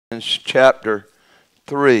Philippians chapter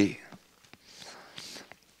 3.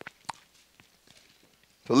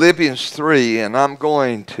 Philippians 3, and I'm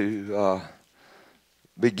going to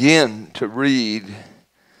begin to read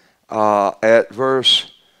at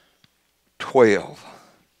verse 12.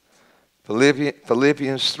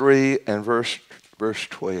 Philippians 3 and verse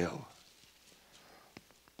 12.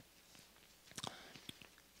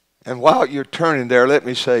 And while you're turning there, let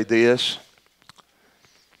me say this.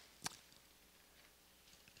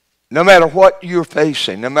 No matter what you're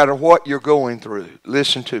facing, no matter what you're going through,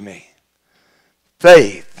 listen to me.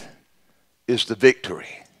 Faith is the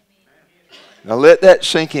victory. Now let that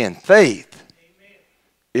sink in. Faith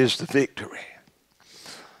is the victory.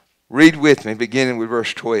 Read with me, beginning with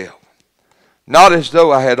verse 12. Not as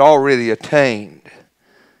though I had already attained,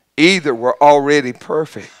 either were already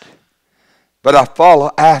perfect, but I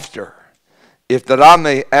follow after, if that I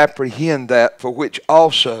may apprehend that for which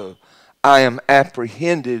also I am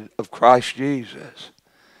apprehended of Christ Jesus.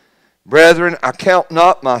 Brethren, I count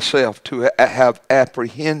not myself to have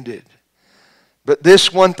apprehended, but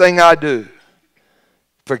this one thing I do,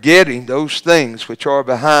 forgetting those things which are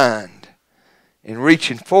behind, and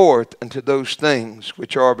reaching forth unto those things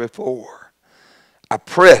which are before. I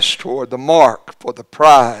press toward the mark for the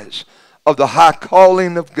prize of the high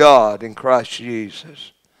calling of God in Christ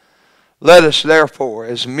Jesus. Let us therefore,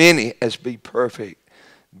 as many as be perfect,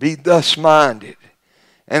 be thus minded.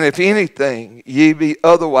 And if anything ye be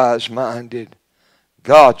otherwise minded,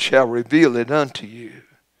 God shall reveal it unto you.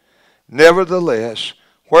 Nevertheless,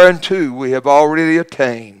 whereunto we have already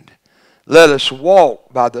attained, let us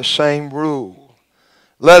walk by the same rule.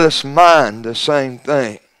 Let us mind the same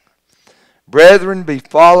thing. Brethren, be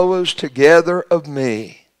followers together of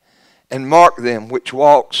me, and mark them which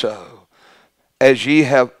walk so, as ye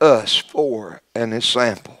have us for an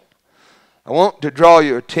example. I want to draw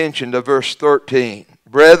your attention to verse 13.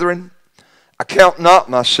 Brethren, I count not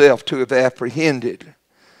myself to have apprehended,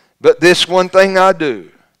 but this one thing I do,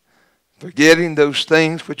 forgetting those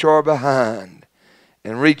things which are behind,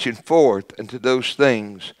 and reaching forth unto those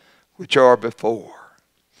things which are before.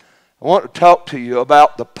 I want to talk to you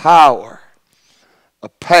about the power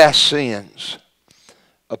of past sins.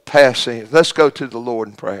 Of past sins. Let's go to the Lord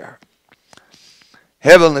in prayer.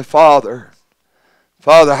 Heavenly Father,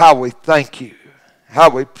 Father, how we thank you, how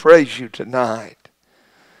we praise you tonight.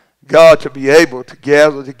 God, to be able to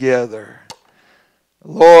gather together,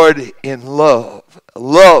 Lord, in love.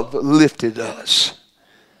 Love lifted us.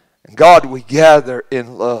 And God, we gather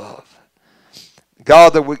in love.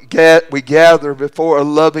 God, that we gather before a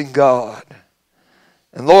loving God.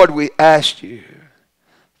 And Lord, we ask you,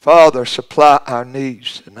 Father, supply our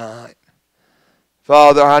needs tonight.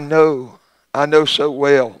 Father, I know so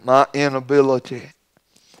well my inability.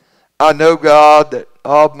 I know, God, that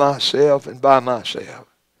of myself and by myself,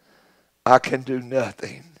 I can do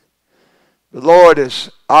nothing. But Lord, as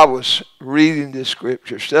I was reading this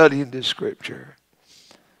scripture, studying this scripture,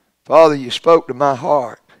 Father, you spoke to my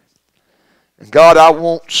heart. And God, I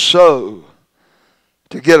want so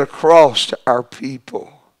to get across to our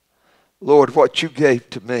people, Lord, what you gave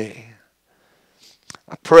to me.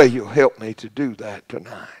 I pray you'll help me to do that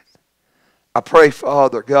tonight. I pray,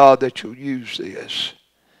 Father God, that you'll use this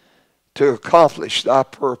to accomplish thy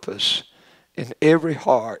purpose in every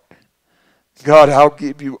heart. God, I'll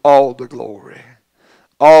give you all the glory,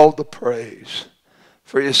 all the praise.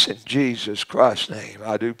 For it's in Jesus Christ's name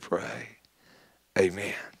I do pray.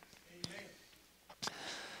 Amen.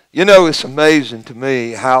 You know, it's amazing to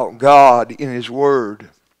me how God in his word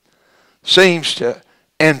seems to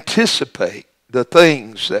anticipate the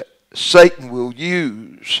things that Satan will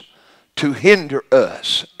use to hinder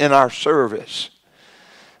us in our service.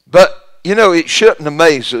 But, you know, it shouldn't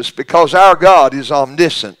amaze us because our God is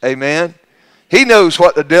omniscient. Amen? He knows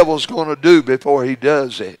what the devil's going to do before he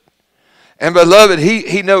does it. And beloved,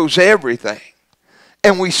 he knows everything.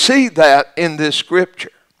 And we see that in this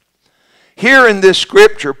scripture. Here in this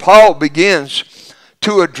scripture, Paul begins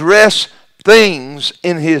to address things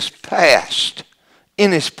in his past.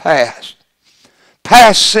 In his past.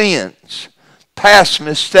 Past sins. Past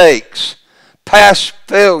mistakes. Past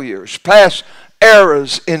failures. Past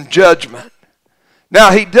errors in judgment. Now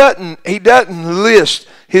he doesn't list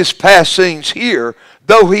his past sins here,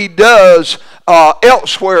 though he does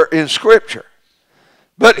elsewhere in Scripture.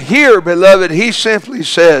 But here, beloved, he simply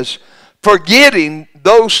says, forgetting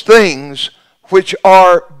those things which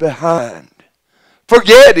are behind.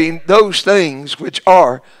 Forgetting those things which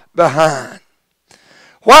are behind.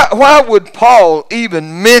 Why would Paul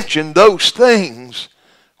even mention those things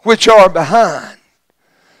which are behind?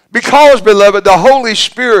 Because, beloved, the Holy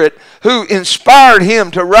Spirit who inspired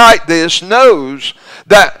him to write this knows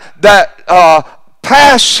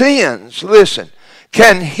past sins, listen,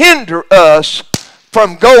 can hinder us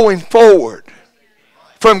from going forward.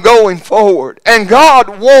 From going forward. And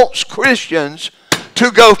God wants Christians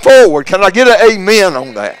to go forward. Can I get an amen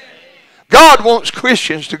on that? God wants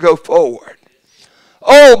Christians to go forward.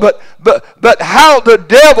 Oh, but how the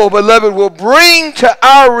devil, beloved, will bring to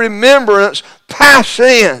our remembrance past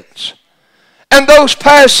sins. And those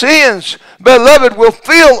past sins, beloved, will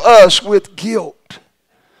fill us with guilt.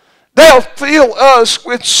 They'll fill us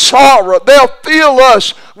with sorrow. They'll fill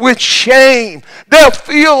us with shame. They'll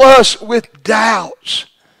fill us with doubts.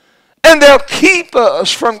 And they'll keep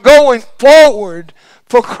us from going forward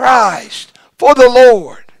for Christ, for the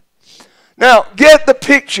Lord. Now, get the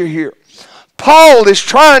picture here. Paul is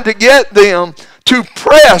trying to get them to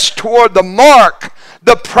press toward the mark,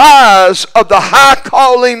 the prize of the high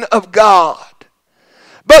calling of God.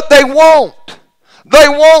 But they won't. They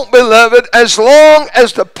won't, beloved, as long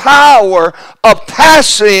as the power of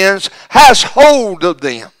past sins has hold of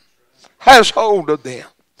them. Has hold of them.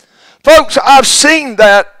 Folks, I've seen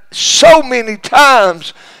that so many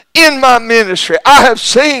times in my ministry. I have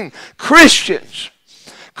seen Christians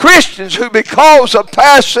who, because of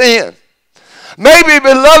past sin, maybe,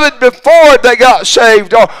 beloved, before they got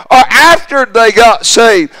saved or after they got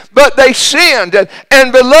saved, but they sinned.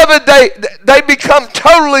 And beloved, they become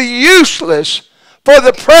totally useless for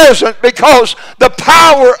the present because the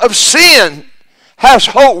power of sin has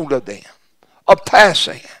hold of them, of past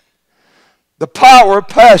sin. The power of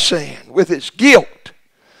past sin with its guilt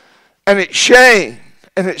and its shame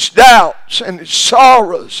and its doubts and its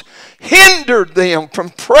sorrows hindered them from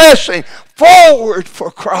pressing forward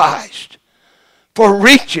for Christ, for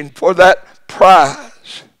reaching for that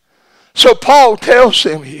prize. So Paul tells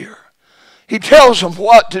them here, he tells them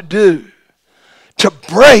what to do to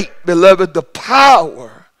break, beloved, the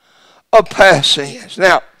power of past sins.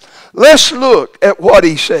 Now, let's look at what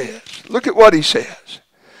he says. Look at what he says.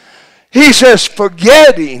 He says,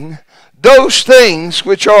 forgetting those things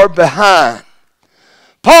which are behind.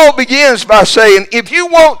 Paul begins by saying, if you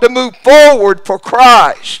want to move forward for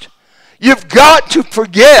Christ, you've got to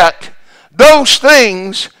forget those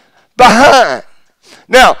things behind.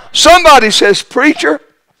 Now, somebody says, preacher,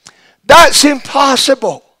 that's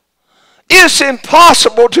impossible. It's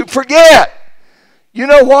impossible to forget. You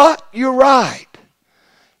know what? You're right.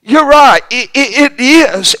 You're right. It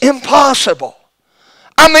is impossible.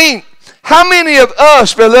 I mean, how many of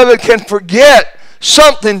us, beloved, can forget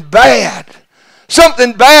something bad?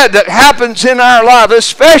 Something bad that happens in our life,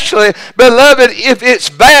 especially, beloved, if it's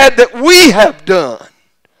bad that we have done.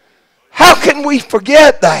 How can we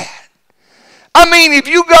forget that? I mean, if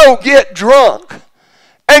you go get drunk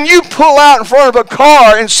and you pull out in front of a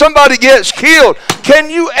car and somebody gets killed, can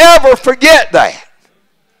you ever forget that?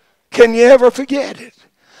 Can you ever forget it?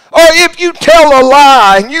 Or if you tell a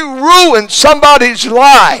lie and you ruin somebody's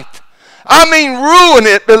life, I mean ruin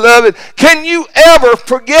it, beloved, can you ever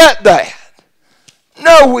forget that?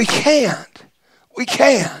 No, we can't. We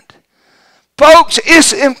can't. Folks,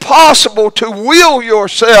 it's impossible to will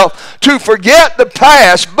yourself to forget the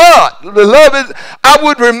past, but, beloved, I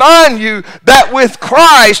would remind you that with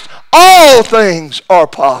Christ, all things are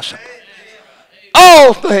possible.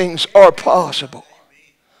 All things are possible.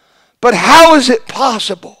 But how is it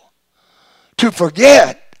possible to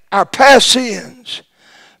forget our past sins,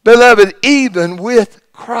 beloved, even with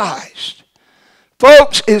Christ?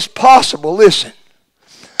 Folks, it's possible, listen,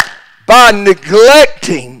 by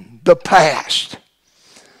neglecting the past.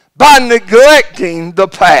 By neglecting the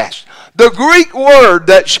past. The Greek word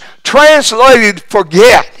that's translated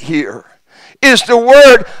forget here is the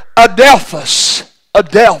word adelphos.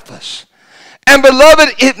 Adelphos. And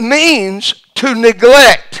beloved, it means to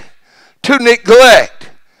neglect. To neglect.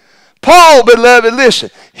 Paul, beloved, listen,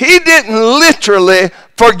 he didn't literally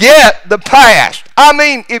forget the past. I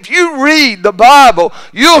mean, if you read the Bible,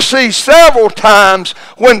 you'll see several times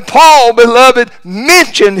when Paul, beloved,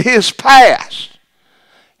 mentioned his past.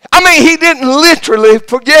 I mean, he didn't literally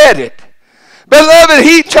forget it. Beloved,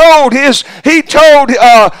 he told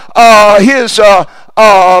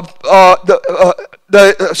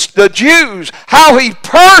the Jews how he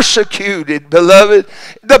persecuted, beloved,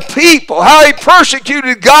 the people, how he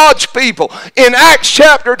persecuted God's people. In Acts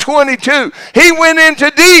chapter 22, he went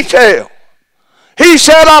into detail. He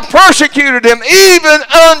said, I persecuted him even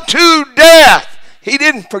unto death. He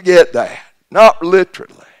didn't forget that. Not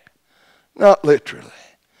literally. Not literally.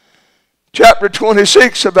 Chapter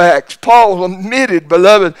 26 of Acts, Paul admitted,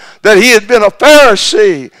 beloved, that he had been a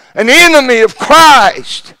Pharisee, an enemy of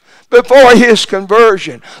Christ before his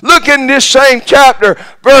conversion. Look in this same chapter,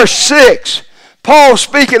 verse 6. Paul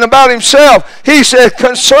speaking about himself, he said,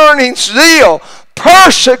 concerning zeal,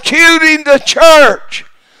 persecuting the church.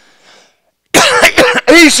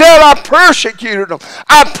 He said, I persecuted them.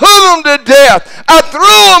 I put them to death. I threw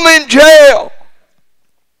them in jail.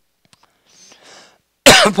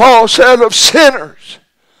 Paul said, of sinners,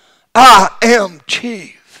 I am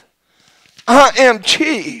chief. I am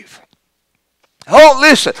chief. Oh,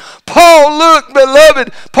 listen. Paul, look,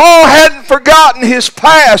 beloved, Paul hadn't forgotten his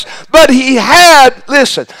past, but he had,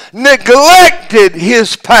 listen, neglected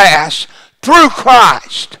his past through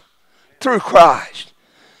Christ. Through Christ.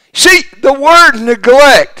 See, the word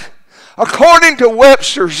neglect, according to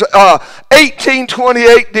Webster's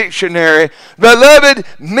 1828 dictionary, beloved,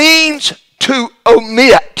 means to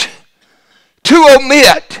omit. To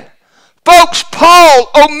omit. Folks,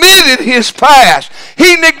 Paul omitted his past.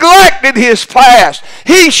 He neglected his past.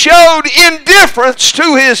 He showed indifference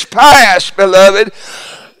to his past, beloved.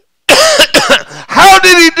 How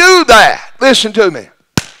did he do that? Listen to me.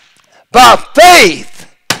 By faith.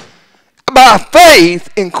 By faith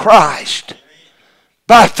in Christ.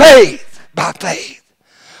 By faith. By faith.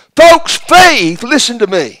 Folks, faith, listen to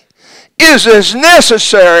me, is as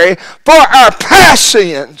necessary for our past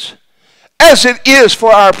sins as it is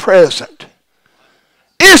for our present.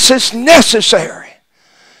 It's as necessary.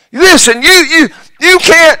 Listen, you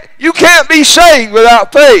can't be saved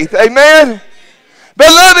without faith. Amen?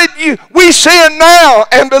 Beloved, we sin now,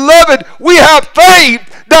 and beloved, we have faith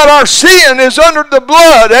that our sin is under the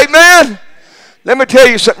blood. Amen? Let me tell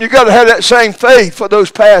you something. You've got to have that same faith for those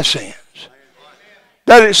past sins.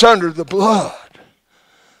 That it's under the blood.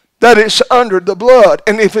 That it's under the blood.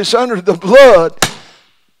 And if it's under the blood,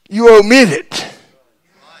 you omit it.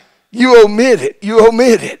 You omit it. You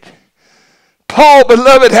omit it. Paul,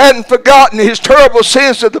 beloved, hadn't forgotten his terrible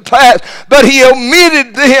sins of the past, but he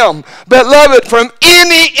omitted them, beloved, from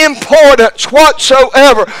any importance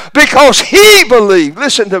whatsoever, because he believed,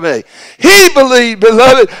 listen to me, he believed,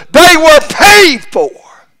 beloved, they were paid for.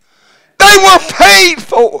 They were paid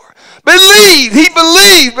for. He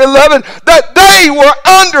believed, beloved, that they were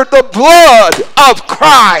under the blood of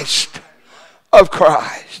Christ. Of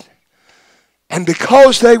Christ. And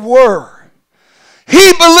because they were,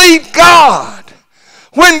 he believed God.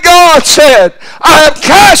 When God said, I have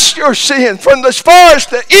cast your sin from as far as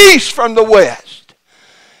the east from the west.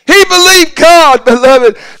 He believed God,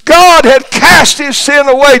 beloved. God had cast his sin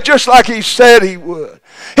away just like he said he would.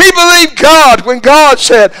 He believed God when God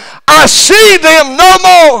said, I see them no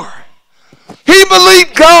more. He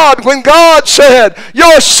believed God when God said,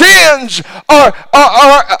 your sins were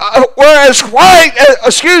as white,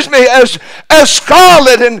 as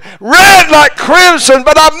scarlet and red like crimson,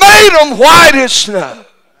 but I made them white as snow.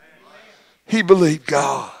 He believed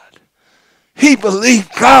God. He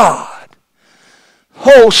believed God.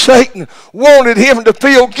 Oh, Satan wanted him to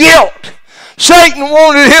feel guilt. Satan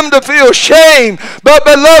wanted him to feel shame. But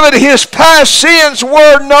beloved, his past sins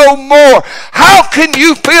were no more. How can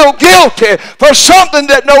you feel guilty for something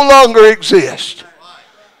that no longer exists?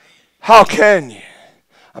 How can you?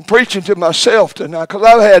 I'm preaching to myself tonight because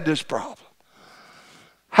I've had this problem.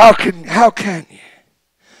 How can you?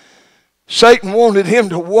 Satan wanted him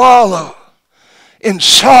to wallow in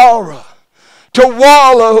sorrow, to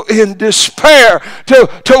wallow in despair, to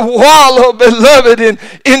wallow, beloved,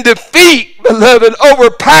 in defeat, beloved,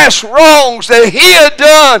 over past wrongs that he had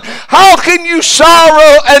done. How can you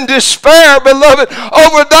sorrow and despair, beloved,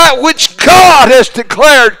 over that which God has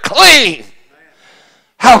declared clean?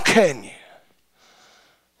 How can you?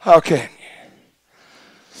 How can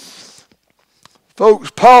you?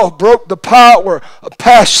 Folks, Paul broke the power of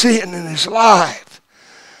past sin in his life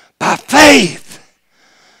by faith.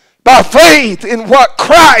 By faith in what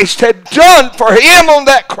Christ had done for him on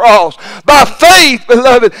that cross. By faith,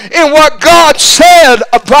 beloved, in what God said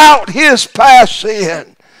about his past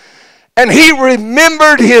sin. And he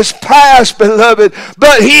remembered his past, beloved,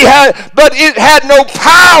 but it had no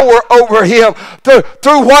power over him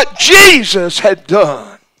through what Jesus had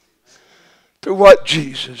done. Through what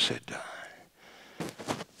Jesus had done.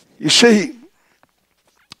 You see,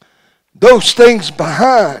 those things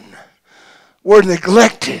behind were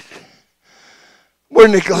neglected. Were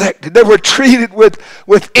neglected. They were treated with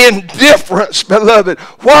indifference, beloved.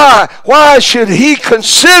 Why? Why should he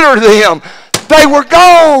consider them? They were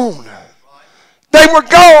gone. They were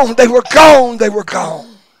gone. They were gone. They were gone.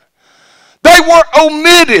 They were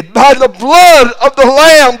omitted by the blood of the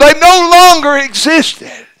Lamb. They no longer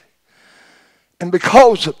existed. And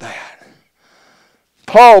because of that,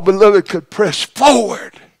 Paul, beloved, could press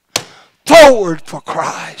forward. Forward for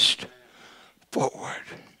Christ. Forward.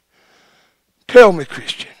 Tell me,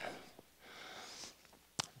 Christian,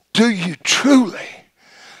 Do you truly,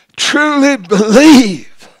 truly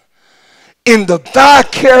believe in the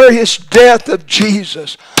vicarious death of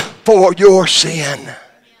Jesus for your sin?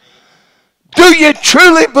 Do you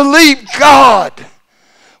truly believe God?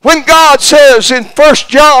 When God says in 1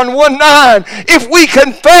 John 1:9, if we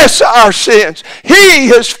confess our sins, He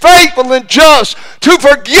is faithful and just to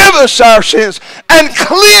forgive us our sins and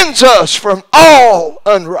cleanse us from all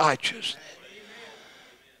unrighteousness.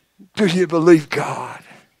 Do you believe God?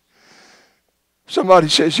 Somebody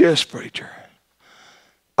says, yes, preacher.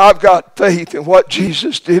 I've got faith in what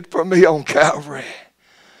Jesus did for me on Calvary.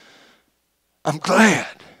 I'm glad.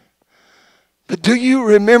 But do you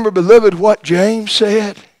remember, beloved, what James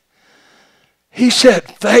said? He said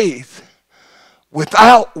faith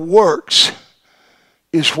without works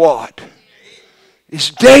is what? Is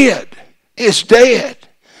dead. It's dead.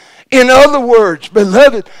 In other words,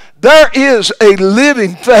 beloved, there is a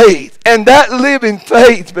living faith. And that living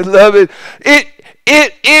faith, beloved,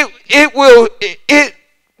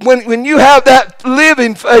 when you have that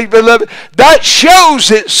living faith, beloved, that shows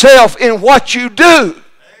itself in what you do.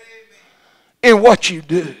 In what you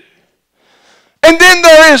do. And then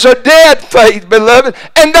there is a dead faith, beloved,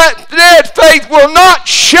 and that dead faith will not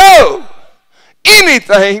show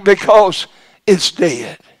anything because it's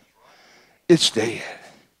dead. It's dead.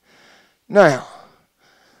 Now,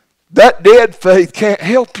 that dead faith can't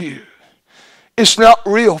help you. It's not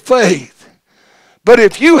real faith. But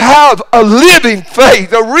if you have a living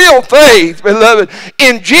faith, a real faith, beloved,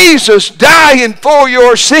 in Jesus dying for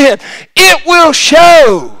your sin, it will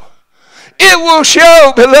show. It will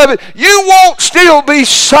show, beloved. You won't still be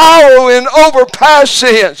sorrowing over past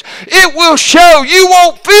sins. It will show. You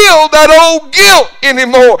won't feel that old guilt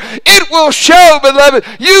anymore. It will show, beloved.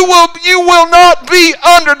 You will not be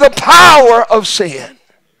under the power of sin.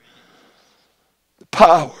 The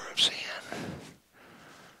power of sin.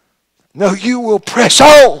 No, you will press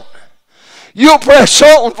on. You'll press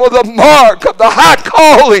on for the mark of the high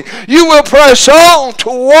calling. You will press on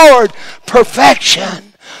toward perfection.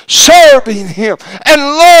 Serving Him and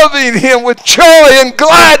loving Him with joy and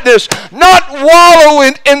gladness, not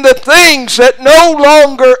wallowing in the things that no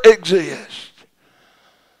longer exist.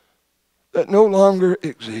 That no longer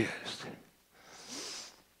exist.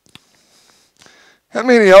 How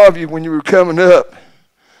many of you, when you were coming up,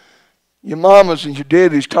 your mamas and your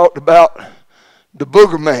daddies talked about the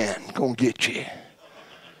booger man gonna get you?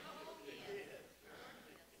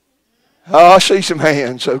 Oh, I see some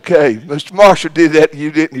hands. Okay. Mr. Marshall did that to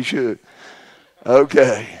you, didn't he? Should.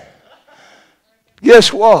 Okay.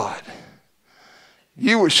 Guess what?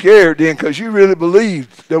 You were scared then because you really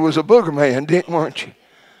believed there was a booger man, weren't you?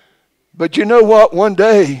 But you know what? One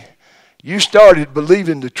day you started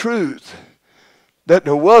believing the truth that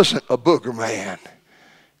there wasn't a booger man.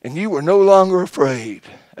 And you were no longer afraid.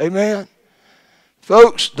 Amen?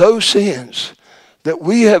 Folks, those sins that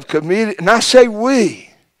we have committed, and I say we,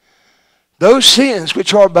 those sins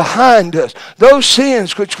which are behind us, those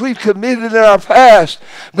sins which we've committed in our past,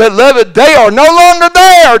 beloved, they are no longer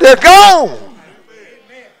there. They're gone.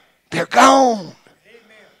 They're gone.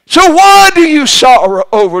 So why do you sorrow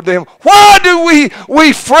over them? Why do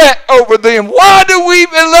we fret over them? Why do we,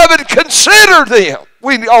 beloved, consider them?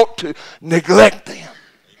 We ought to neglect them.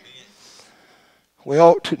 We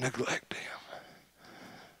ought to neglect them.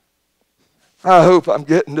 I hope I'm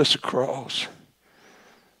getting this across.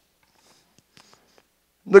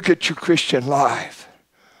 Look at your Christian life.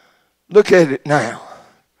 Look at it now.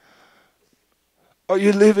 Are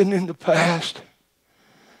you living in the past?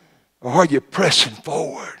 Or are you pressing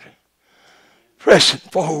forward? Pressing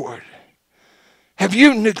forward. Have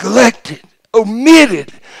you neglected,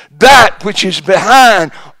 omitted that which is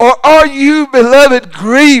behind? Or are you, beloved,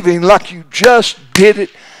 grieving like you just did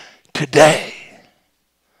it today?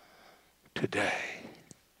 Today.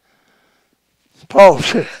 Paul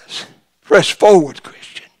says, press forward,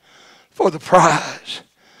 Christian, for the prize.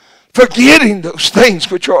 Forgetting those things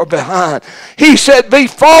which are behind. He said, be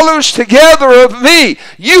followers together of me.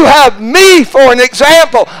 You have me for an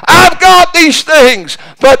example. I've got these things,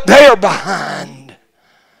 but they are behind.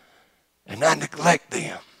 And I neglect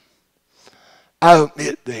them. I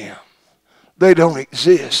omit them. They don't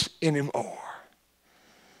exist anymore.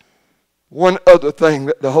 One other thing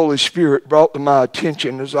that the Holy Spirit brought to my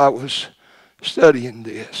attention as I was studying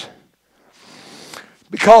this.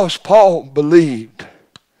 Because Paul believed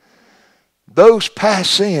those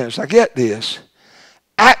past sins, I get this,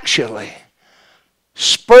 actually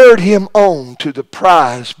spurred him on to the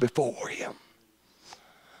prize before him.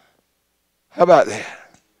 How about that?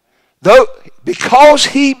 Because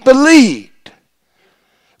he believed,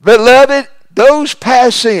 beloved, those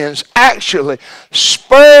past sins actually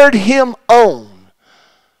spurred him on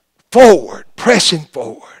forward, pressing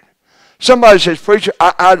forward. Somebody says, preacher,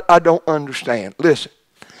 I don't understand. Listen,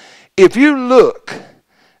 if you look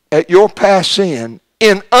at your past sin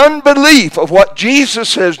in unbelief of what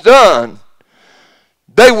Jesus has done,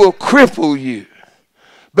 they will cripple you.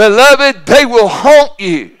 Beloved, they will haunt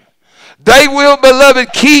you. They will,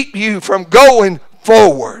 beloved, keep you from going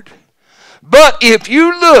forward. But if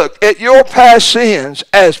you look at your past sins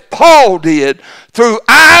as Paul did through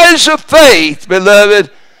eyes of faith,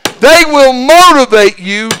 beloved, they will motivate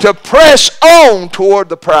you to press on toward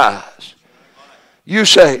the prize. You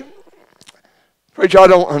say, preacher, I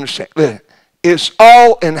don't understand. Listen, it's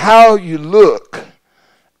all in how you look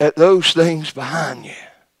at those things behind you.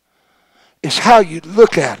 It's how you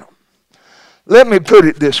look at them. Let me put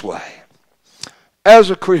it this way.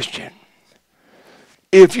 As a Christian,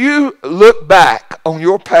 if you look back on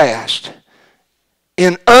your past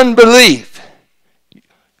in unbelief,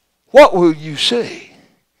 what will you see?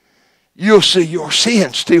 You'll see your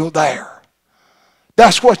sin still there.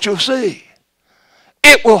 That's what you'll see.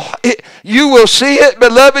 You will see it,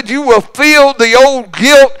 beloved. You will feel the old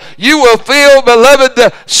guilt. You will feel, beloved,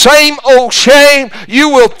 the same old shame. You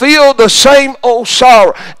will feel the same old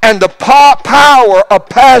sorrow. And the power of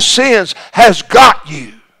past sins has got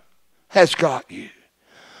you. Has got you.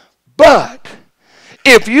 But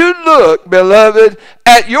if you look, beloved,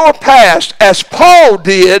 at your past as Paul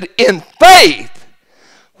did in faith,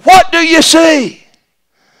 what do you see?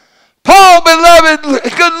 Paul, beloved,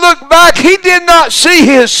 could look back. He did not see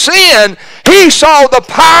his sin. He saw the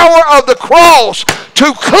power of the cross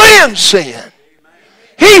to cleanse sin.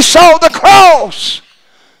 He saw the cross.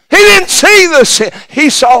 He didn't see the sin. He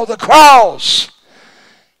saw the cross.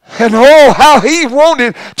 And oh, how he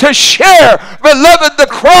wanted to share, beloved, the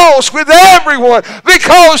cross with everyone.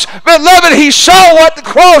 Because, beloved, he saw what the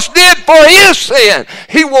cross did for his sin.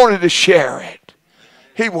 He wanted to share it.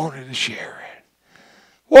 He wanted to share it.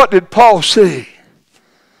 What did Paul see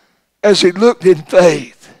as he looked in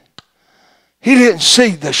faith? He didn't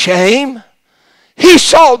see the shame. He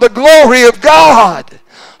saw the glory of God.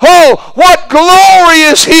 Oh, what glory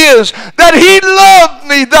is his that he loved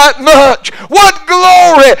me that much. What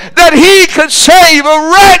glory that he could save a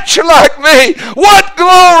wretch like me. What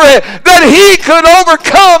glory that he could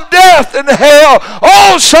overcome death and hell.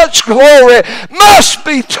 Oh, such glory must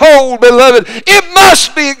be told, beloved. It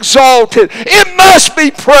must be exalted. It must be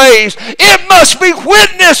praised. It must be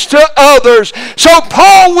witnessed to others. So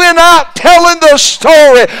Paul went out telling the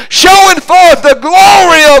story, showing forth the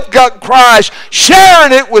glory of God Christ,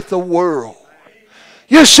 sharing it with the world.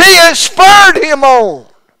 You see, it spurred him on.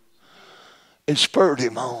 It spurred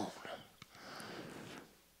him on.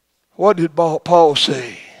 What did Paul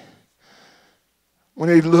say when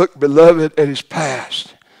he looked, beloved, at his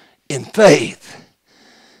past in faith?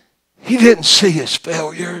 He didn't see his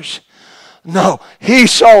failures. No, he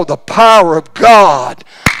saw the power of God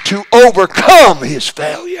to overcome his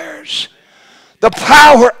failures. The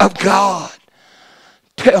power of God.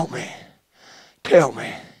 Tell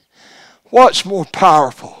me, what's more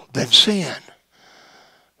powerful than sin?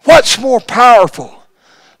 What's more powerful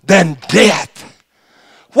than death?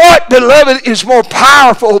 What, beloved, is more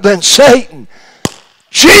powerful than Satan?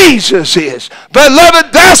 Jesus is.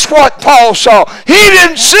 Beloved, that's what Paul saw. He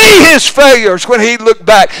didn't see his failures when he looked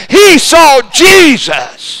back. He saw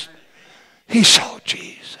Jesus. He saw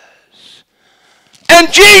Jesus.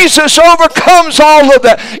 And Jesus overcomes all of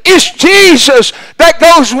that. It's Jesus that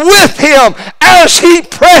goes with him as he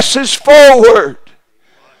presses forward.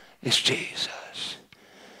 It's Jesus.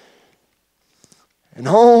 And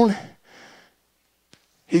on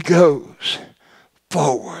he goes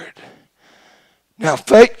forward. Now,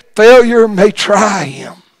 failure may try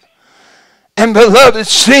him. And beloved,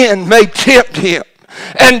 sin may tempt him.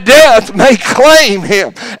 And death may claim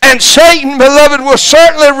him. And Satan, beloved, will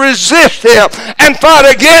certainly resist him and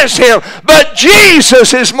fight against him. But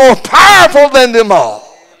Jesus is more powerful than them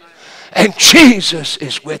all. And Jesus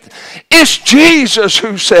is with him. It's Jesus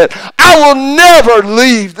who said, I will never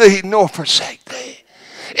leave thee nor forsake thee.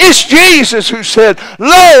 It's Jesus who said,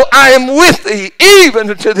 lo, I am with thee even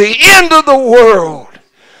to the end of the world.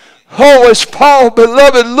 Oh, as Paul,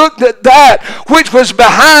 beloved, looked at that which was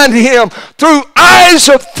behind him through eyes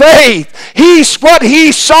of faith, what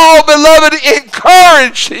he saw, beloved,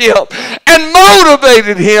 encouraged him and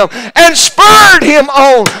motivated him and spurred him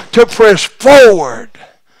on to press forward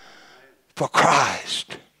for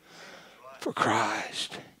Christ. For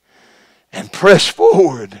Christ. And press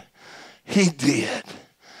forward he did.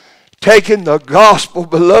 Taking the gospel,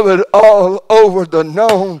 beloved, all over the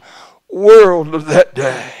known world of that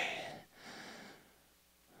day.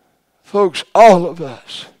 Folks, all of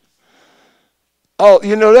us.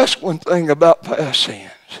 That's one thing about past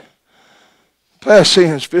sins. Past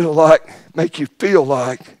sins make you feel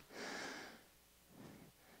like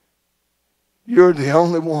you're the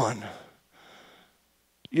only one.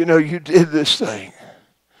 You did this thing.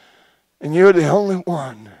 And you're the only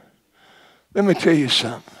one. Let me tell you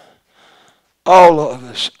something. All of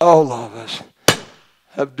us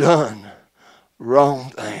have done wrong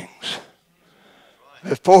things.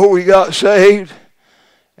 Before we got saved,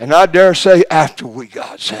 and I dare say after we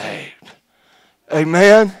got saved.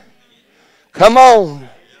 Amen? Come on.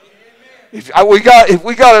 If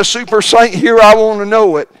we got a super saint here, I want to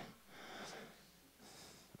know it.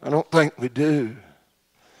 I don't think we do.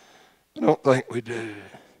 I don't think we do.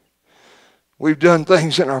 We've done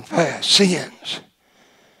things in our past, sins,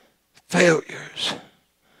 failures,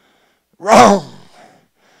 wrong.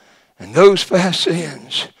 And those past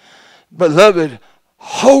sins, beloved,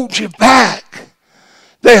 hold you back.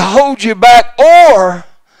 They hold you back, or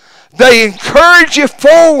they encourage you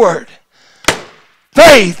forward.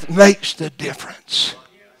 Faith makes the difference.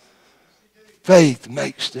 Faith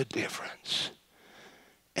makes the difference.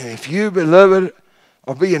 And if you, beloved,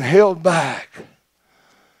 are being held back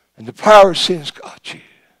and the power of sin's got you,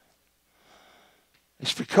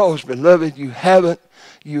 it's because, beloved, you haven't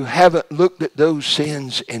looked at those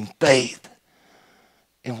sins in faith,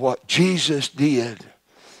 in what Jesus did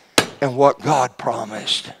and what God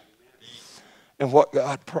promised. And what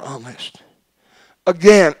God promised.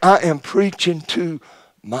 Again, I am preaching to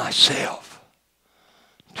myself.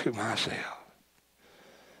 To myself.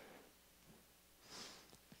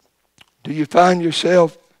 Do you find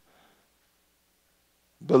yourself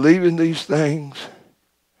believing these things?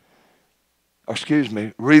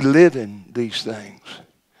 Reliving these things.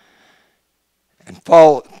 And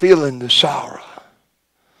feeling the sorrow.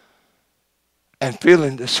 And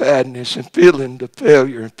feeling the sadness, and feeling the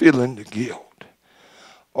failure, and feeling the guilt?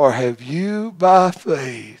 Or have you, by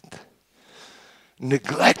faith,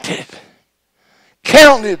 neglected,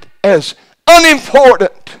 counted as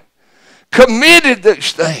unimportant, committed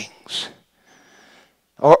these things,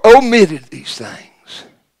 or omitted these things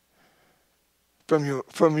from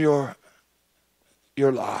your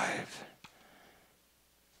life?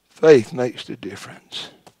 Faith makes the difference.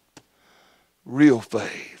 Real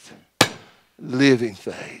faith. Living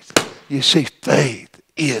faith. You see, faith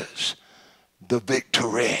is the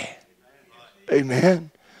victory.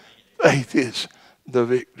 Amen. Faith is the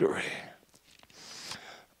victory.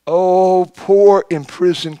 Oh, poor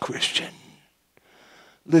imprisoned Christian.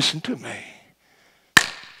 Listen to me.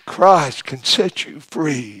 Christ can set you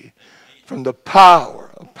free from the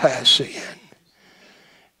power of past sin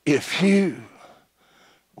if you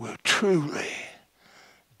will truly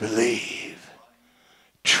believe.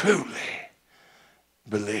 Truly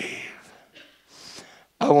believe.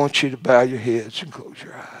 I want you to bow your heads and close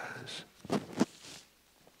your eyes.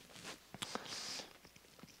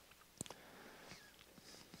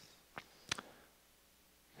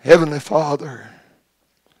 Heavenly Father,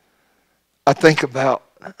 I think about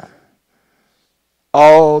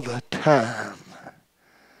all the time,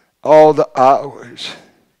 all the hours,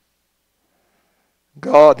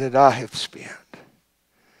 God, that I have spent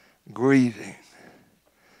grieving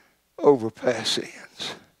over past sins.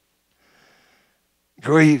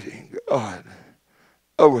 Grieving, God,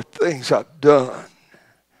 over things I've done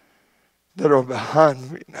that are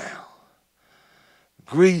behind me now.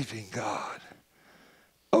 Grieving, God,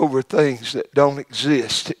 over things that don't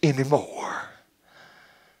exist anymore.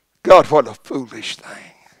 God, what a foolish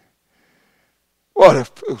thing. What a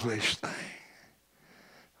foolish thing.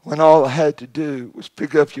 When all I had to do was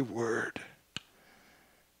pick up your word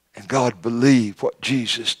and, God, believe what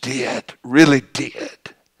Jesus did, really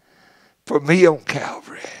did, for me on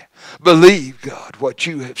Calvary. Believe, God, what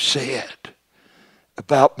you have said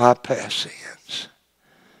about my past sins.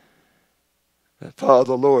 And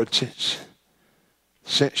Father, Lord, since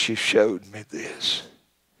you showed me this,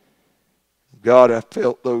 God, I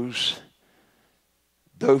felt those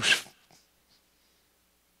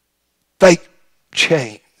fake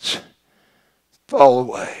chains fall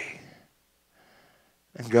away.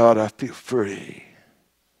 And God, I feel free.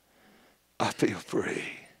 I feel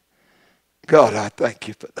free. God, I thank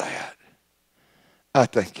you for that. I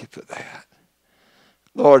thank you for that.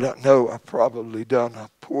 Lord, I know I've probably done a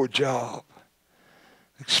poor job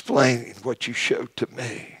explaining what you showed to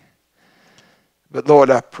me. But Lord,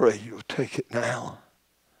 I pray you'll take it now.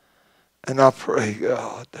 And I pray,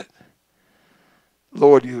 God, that,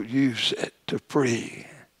 Lord, you'll use it to free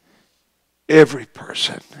every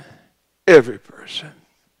person that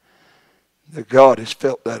God has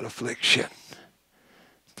felt that affliction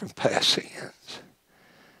from past sins.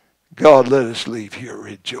 God, let us leave here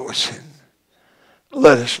rejoicing.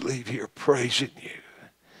 Let us leave here praising you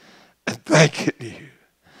and thanking you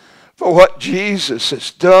for what Jesus has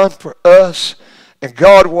done for us. And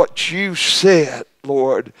God, what you said,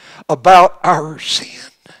 Lord, about our sin.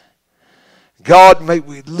 God, may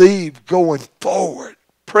we leave going forward,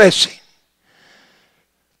 pressing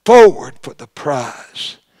forward for the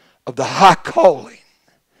prize of the high calling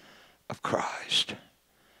of Christ.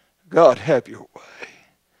 God, have your way.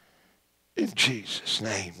 In Jesus'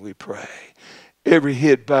 name we pray. Every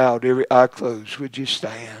head bowed, every eye closed, would you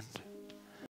stand?